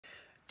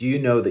Do you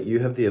know that you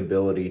have the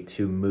ability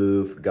to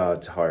move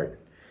God's heart?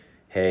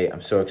 Hey,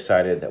 I'm so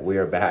excited that we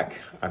are back.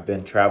 I've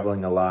been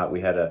traveling a lot.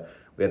 We had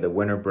the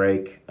winter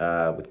break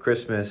with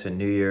Christmas and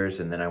New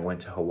Year's, and then I went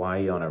to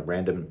Hawaii on a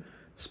random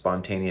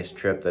spontaneous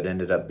trip that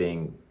ended up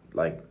being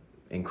like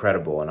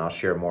incredible, and I'll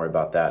share more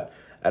about that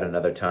at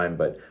another time.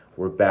 But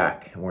we're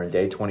back, and we're in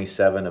day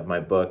 27 of my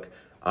book,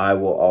 I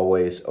Will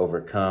Always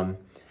Overcome,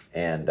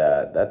 and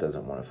that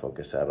doesn't want to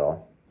focus at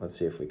all. Let's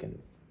see if we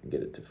can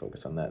get it to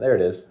focus on that. There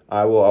it is.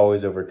 I Will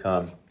Always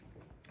Overcome.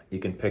 You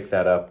can pick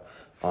that up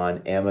on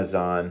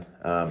Amazon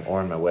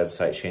or on my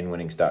website,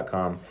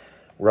 shanewinnings.com.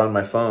 We're on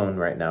my phone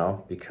right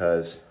now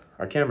because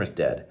our camera's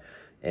dead.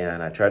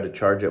 And I tried to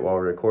charge it while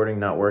we're recording,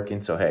 not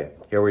working. So hey,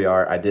 here we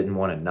are. I didn't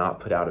want to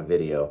not put out a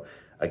video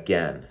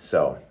again.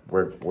 So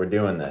we're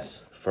doing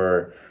this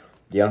for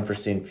the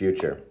unforeseen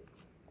future.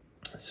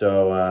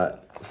 So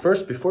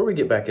first, before we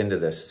get back into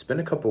this, it's been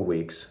a couple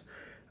weeks.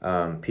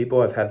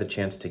 People have had the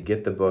chance to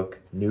get the book.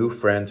 New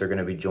friends are going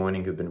to be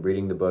joining who've been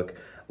reading the book.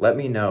 Let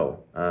me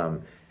know.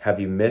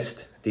 Have you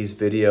missed these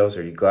videos?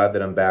 Are you glad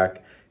that I'm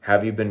back?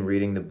 Have you been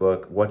reading the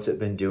book? What's it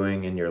been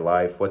doing in your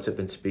life? What's it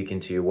been speaking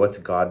to you? What's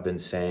God been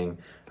saying?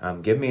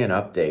 Give me an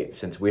update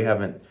since we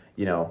haven't,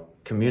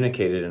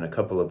 communicated in a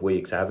couple of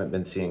weeks. I haven't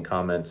been seeing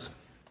comments.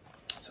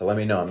 So let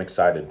me know. I'm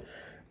excited.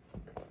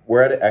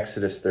 We're at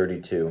Exodus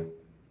 32.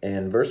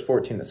 In verse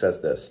 14, it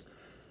says this.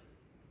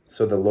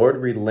 So the Lord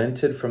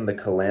relented from the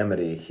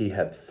calamity he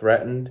had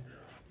threatened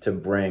to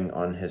bring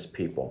on his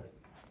people.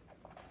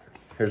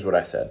 Here's what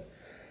I said.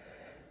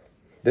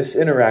 This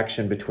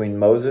interaction between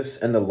Moses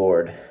and the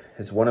Lord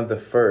is one of the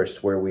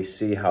first where we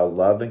see how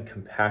love and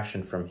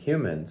compassion from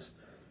humans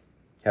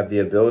have the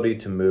ability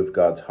to move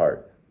God's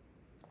heart.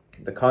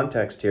 The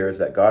context here is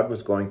that God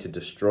was going to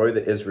destroy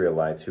the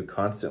Israelites who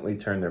constantly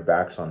turned their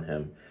backs on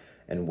him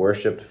and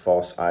worshipped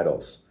false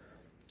idols.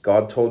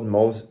 God told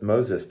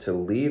Moses to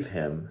leave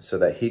him so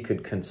that he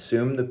could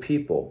consume the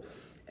people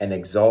and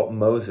exalt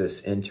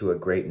Moses into a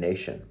great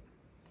nation.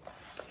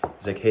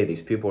 He's like, hey,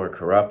 these people are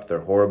corrupt,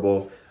 they're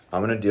horrible.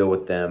 I'm going to deal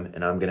with them,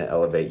 and I'm going to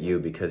elevate you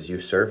because you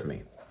serve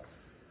me.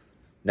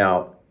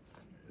 Now,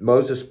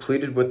 Moses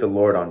pleaded with the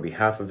Lord on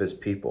behalf of his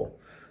people,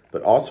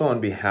 but also on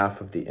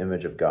behalf of the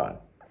image of God.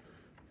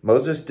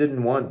 Moses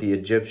didn't want the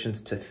Egyptians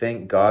to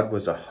think God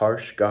was a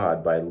harsh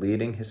God by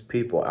leading his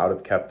people out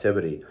of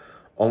captivity,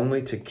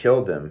 only to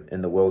kill them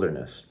in the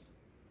wilderness.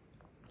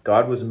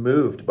 God was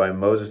moved by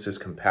Moses'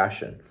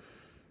 compassion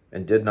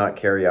and did not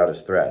carry out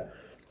his threat.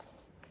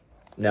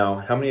 Now,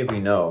 how many of you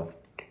know,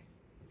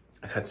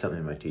 I got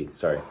something in my teeth,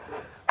 sorry.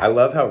 I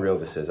love how real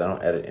this is. I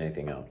don't edit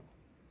anything out.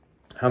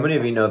 How many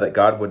of you know that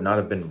God would not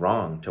have been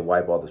wrong to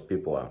wipe all those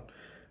people out?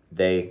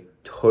 They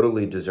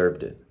totally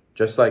deserved it,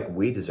 just like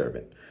we deserve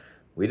it.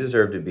 We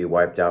deserve to be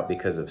wiped out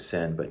because of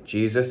sin, but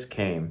Jesus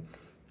came.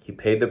 He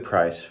paid the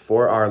price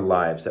for our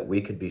lives that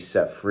we could be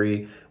set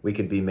free, we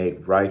could be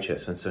made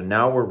righteous. And so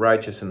now we're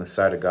righteous in the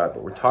sight of God,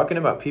 but we're talking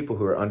about people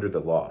who are under the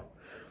law.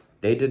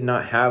 They did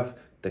not have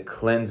the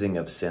cleansing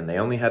of sin. They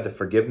only had the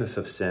forgiveness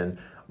of sin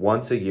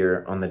once a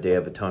year on the Day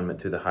of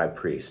Atonement through the high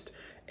priest.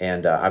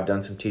 And I've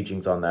done some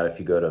teachings on that. If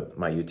you go to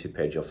my YouTube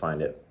page, you'll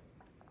find it.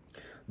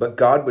 But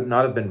God would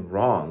not have been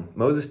wrong.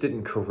 Moses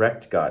didn't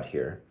correct God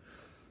here.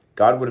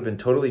 God would have been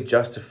totally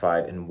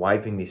justified in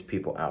wiping these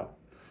people out.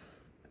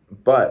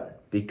 But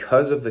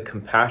because of the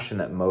compassion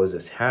that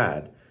Moses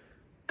had,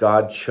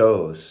 God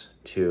chose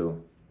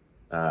to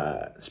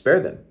spare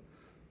them.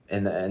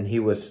 And he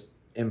was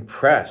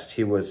impressed.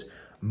 He was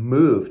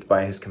moved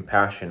by his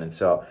compassion. And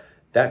so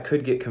that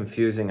could get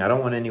confusing. I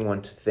don't want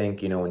anyone to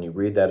think, when you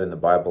read that in the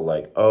Bible,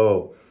 like,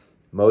 oh,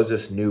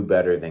 Moses knew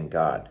better than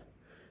God.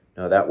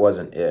 No, that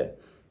wasn't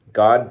it.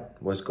 God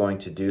was going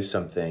to do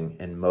something,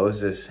 and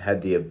Moses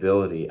had the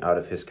ability out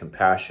of his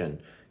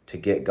compassion to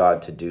get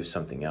God to do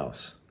something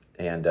else.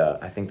 And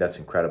I think that's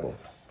incredible.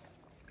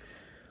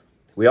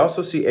 We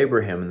also see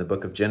Abraham in the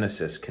book of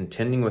Genesis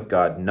contending with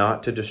God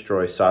not to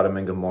destroy Sodom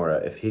and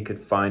Gomorrah if he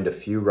could find a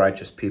few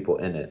righteous people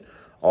in it,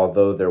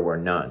 although there were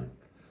none.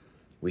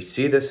 We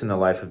see this in the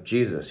life of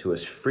Jesus, who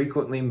was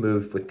frequently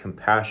moved with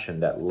compassion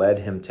that led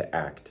him to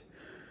act.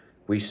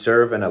 We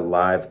serve an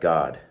alive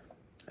God,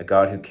 a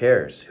God who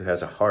cares, who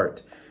has a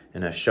heart,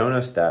 and has shown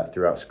us that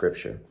throughout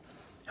Scripture.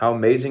 How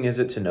amazing is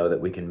it to know that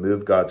we can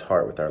move God's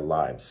heart with our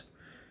lives?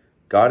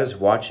 God is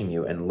watching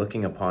you and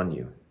looking upon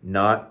you,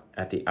 not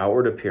at the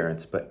outward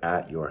appearance, but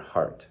at your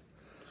heart.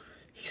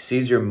 He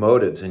sees your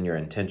motives and your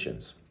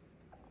intentions.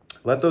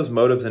 Let those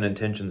motives and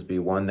intentions be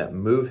one that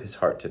move his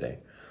heart today.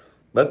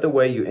 Let the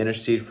way you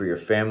intercede for your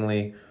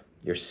family,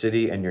 your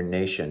city, and your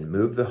nation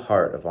move the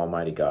heart of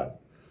Almighty God.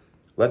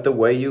 Let the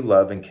way you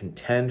love and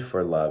contend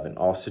for love in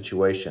all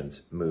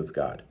situations move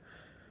God.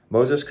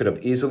 Moses could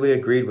have easily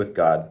agreed with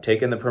God,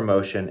 taken the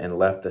promotion, and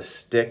left the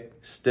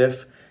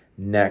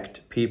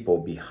stiff-necked people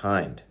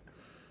behind.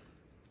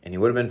 And he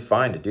would have been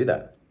fine to do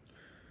that.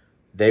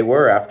 They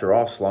were, after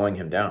all, slowing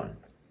him down.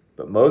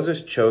 But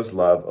Moses chose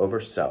love over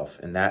self,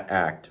 and that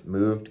act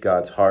moved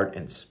God's heart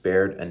and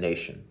spared a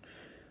nation.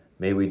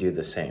 May we do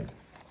the same.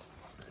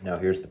 Now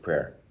here's the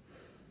prayer.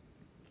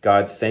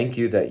 God, thank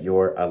you that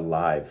you're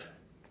alive.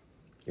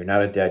 You're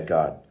not a dead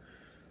God.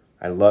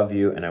 I love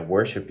you and I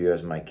worship you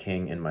as my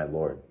King and my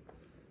Lord.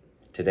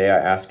 Today I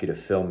ask you to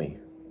fill me.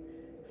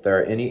 If there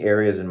are any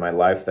areas in my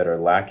life that are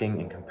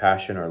lacking in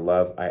compassion or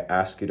love, I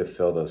ask you to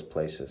fill those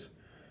places.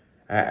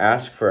 I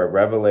ask for a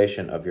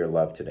revelation of your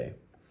love today.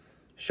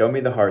 Show me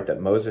the heart that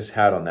Moses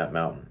had on that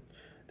mountain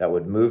that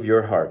would move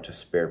your heart to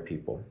spare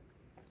people.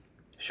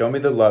 Show me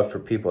the love for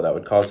people that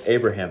would cause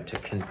Abraham to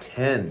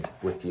contend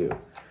with you.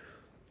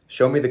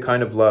 Show me the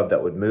kind of love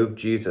that would move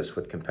Jesus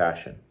with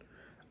compassion.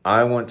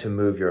 I want to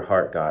move your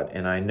heart, God,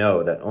 and I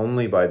know that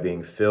only by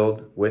being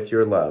filled with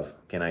your love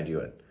can I do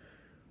it.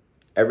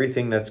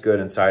 Everything that's good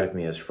inside of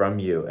me is from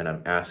you, and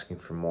I'm asking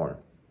for more.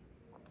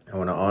 I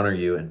want to honor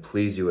you and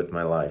please you with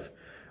my life.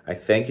 I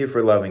thank you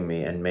for loving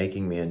me and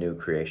making me a new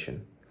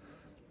creation.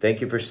 Thank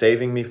you for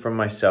saving me from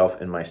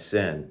myself and my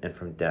sin and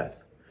from death.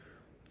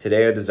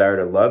 Today I desire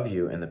to love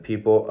you and the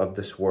people of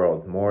this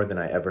world more than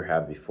I ever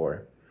have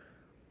before.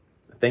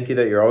 Thank you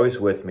that you're always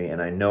with me,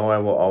 and I know I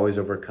will always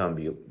overcome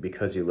you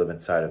because you live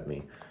inside of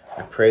me.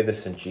 I pray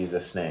this in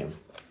Jesus' name.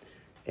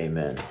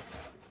 Amen.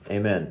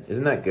 Amen.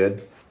 Isn't that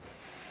good?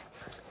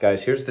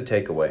 Guys, here's the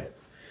takeaway.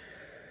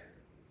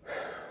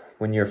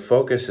 When your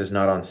focus is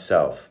not on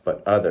self,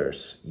 but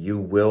others, you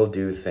will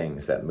do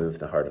things that move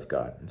the heart of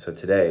God. And so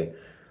today,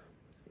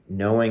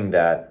 knowing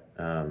that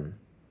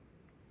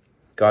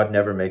God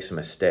never makes a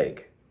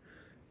mistake,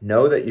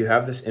 know that you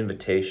have this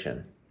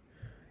invitation.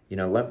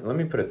 Let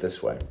me put it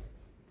this way.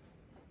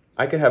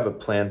 I could have a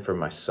plan for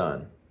my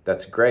son.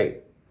 That's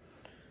great.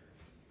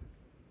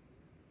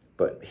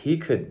 But he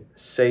could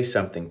say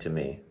something to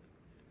me,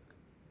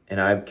 and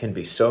I can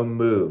be so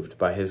moved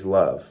by his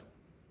love.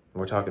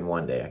 We're talking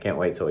one day. I can't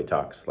wait till he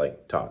talks.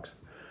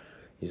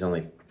 He's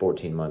only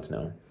 14 months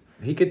now.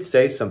 He could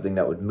say something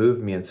that would move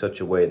me in such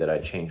a way that I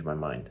change my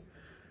mind.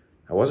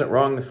 I wasn't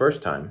wrong the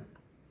first time,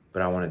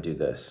 but I want to do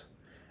this.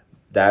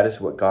 That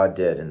is what God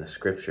did in the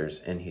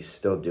scriptures, and he's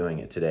still doing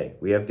it today.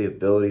 We have the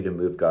ability to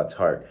move God's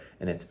heart,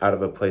 and it's out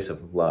of a place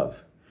of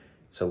love.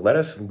 So let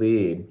us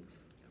lead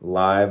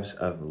lives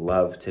of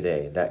love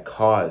today that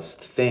caused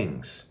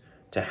things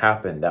to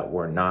happen that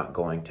were not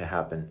going to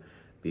happen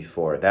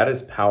before. That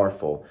is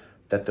powerful,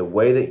 that the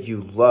way that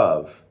you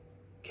love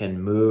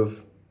can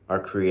move our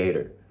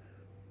Creator.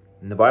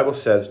 And the Bible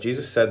says,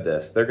 Jesus said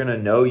this, they're going to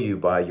know you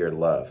by your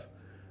love.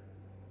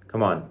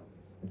 Come on.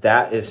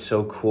 That is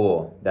so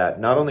cool that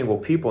not only will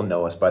people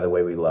know us by the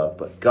way we love,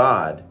 but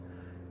God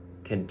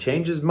can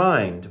change his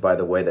mind by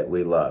the way that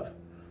we love.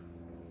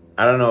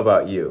 I don't know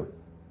about you.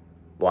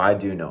 Well, I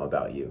do know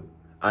about you.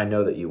 I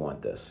know that you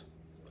want this.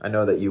 I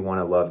know that you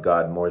want to love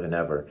God more than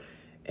ever,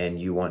 and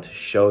you want to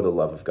show the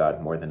love of God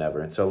more than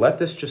ever. And so let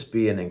this just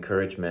be an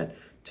encouragement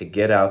to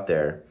get out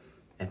there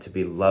and to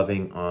be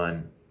loving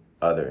on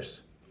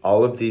others.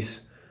 All of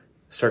these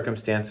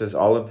circumstances,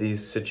 all of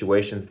these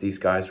situations these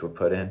guys were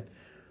put in,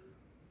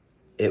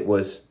 it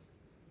was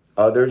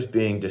others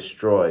being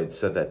destroyed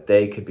so that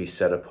they could be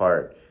set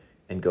apart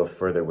and go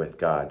further with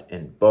God.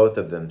 And both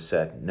of them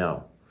said,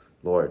 no,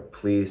 Lord,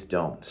 please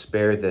don't.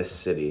 Spare this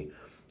city.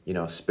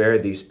 Spare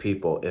these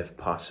people if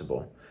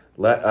possible.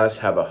 Let us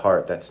have a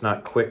heart that's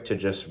not quick to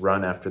just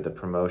run after the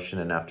promotion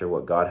and after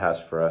what God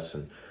has for us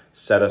and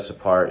set us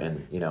apart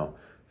and,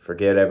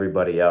 forget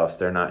everybody else.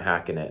 They're not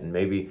hacking it. And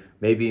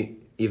maybe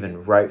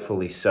even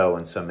rightfully so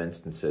in some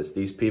instances.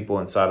 These people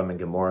in Sodom and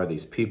Gomorrah,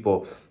 these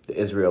people, the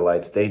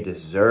Israelites, they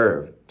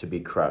deserve to be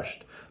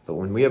crushed. But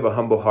when we have a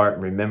humble heart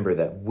and remember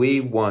that we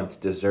once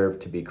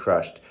deserved to be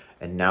crushed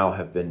and now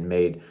have been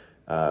made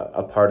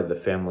a part of the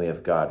family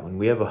of God, when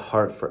we have a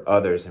heart for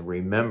others and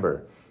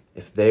remember,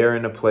 if they are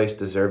in a place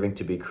deserving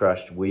to be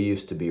crushed, we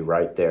used to be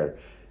right there.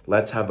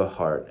 Let's have a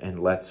heart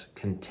and let's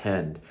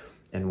contend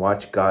and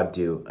watch God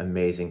do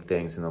amazing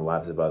things in the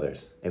lives of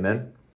others. Amen.